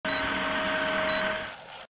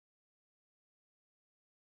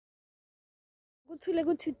Kuthule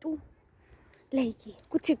kuthi tu. Like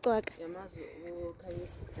kuthi xoka. Yamazi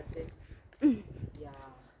ukhanyisa iklasel. Yeah.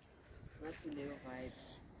 Ngathi leyo vibe.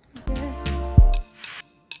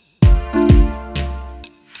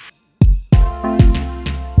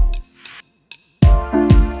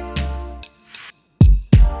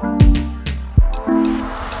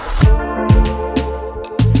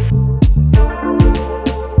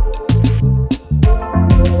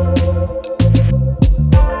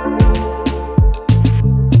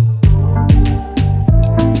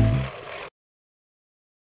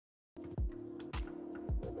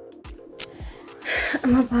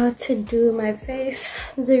 I'm about to do my face.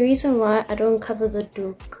 The reason why I don't cover the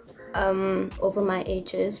doek over my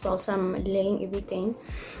edges whilst I'm laying everything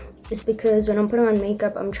is because when I'm putting on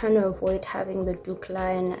makeup, I'm trying to avoid having the doek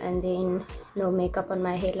line and then no makeup on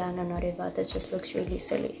my hairline or whatever. That just looks really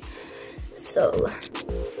silly. So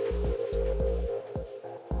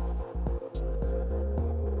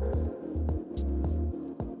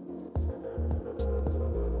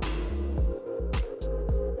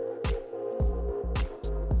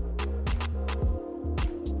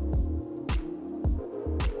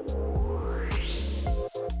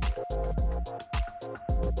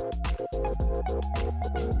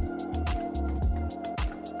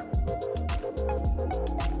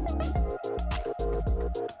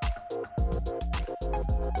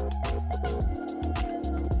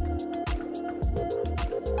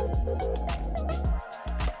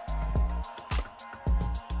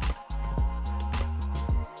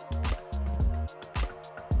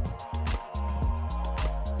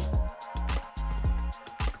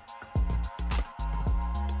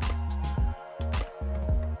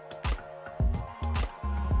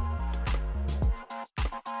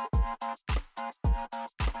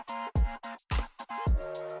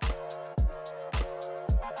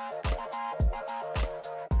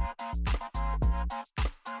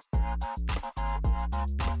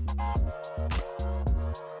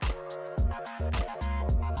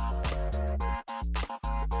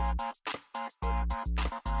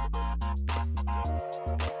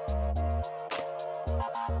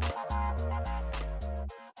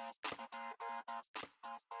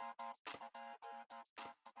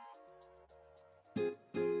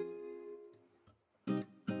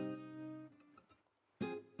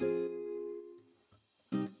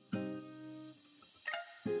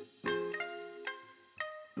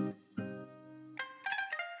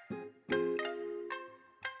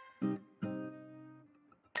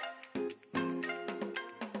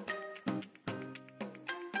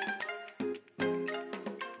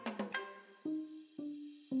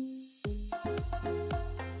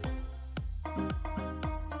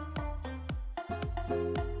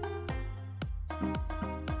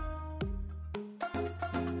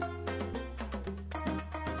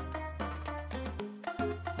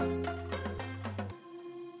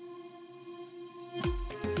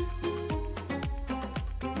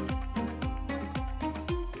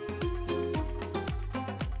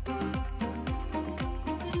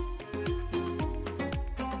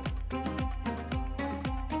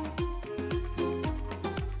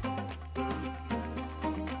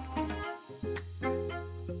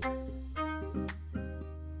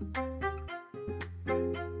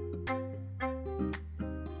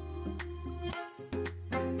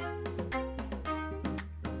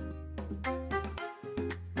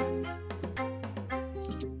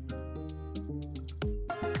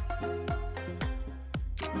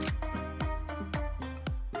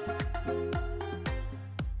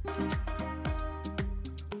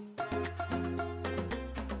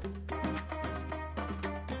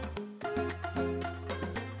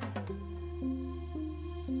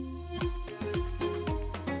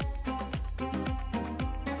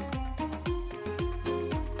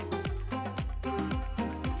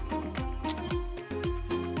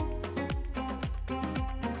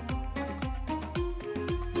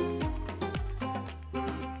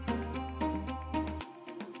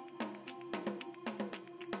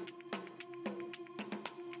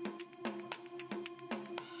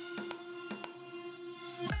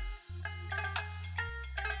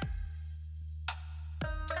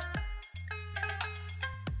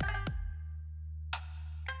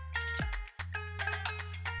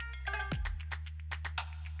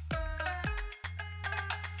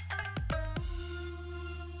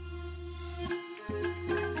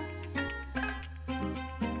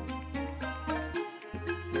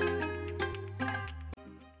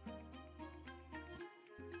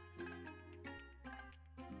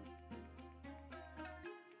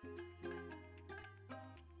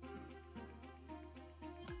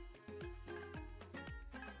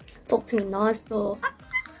talk to me nice though.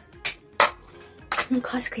 I'm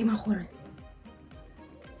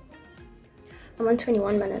on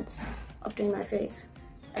 21 minutes of doing my face.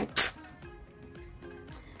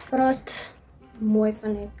 But more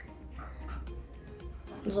funny.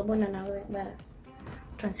 Zobona nawe ba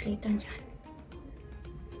translate njani.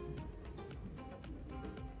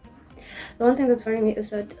 The one thing that's worrying me is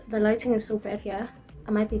that the lighting is so bad here.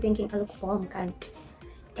 I might be thinking I look bomb, can't.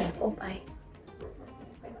 Damn, oh bye.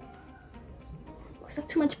 Was that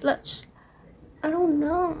too much blush? I don't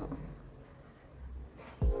know.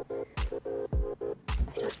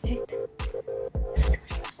 I suspect.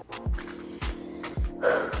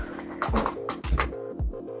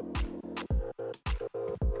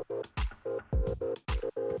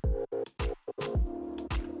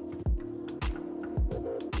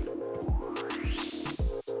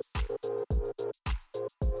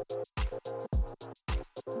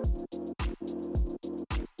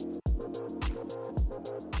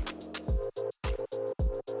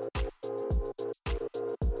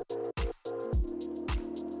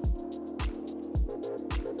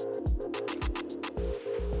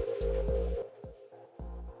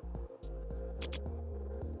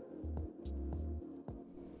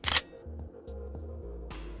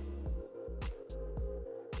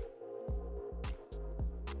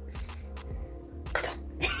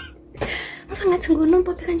 Is that too much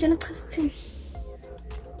blush?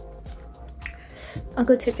 I'll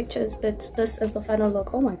go take pictures, but this is the final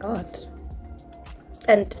look. Oh my god.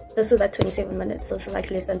 And this is at 27 minutes, so it's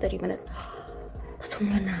like less than 30 minutes.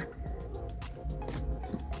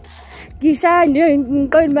 You shine, you're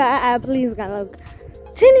going back, please, look.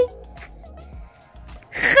 Jenny!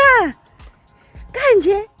 Ha!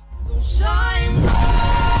 Kanje!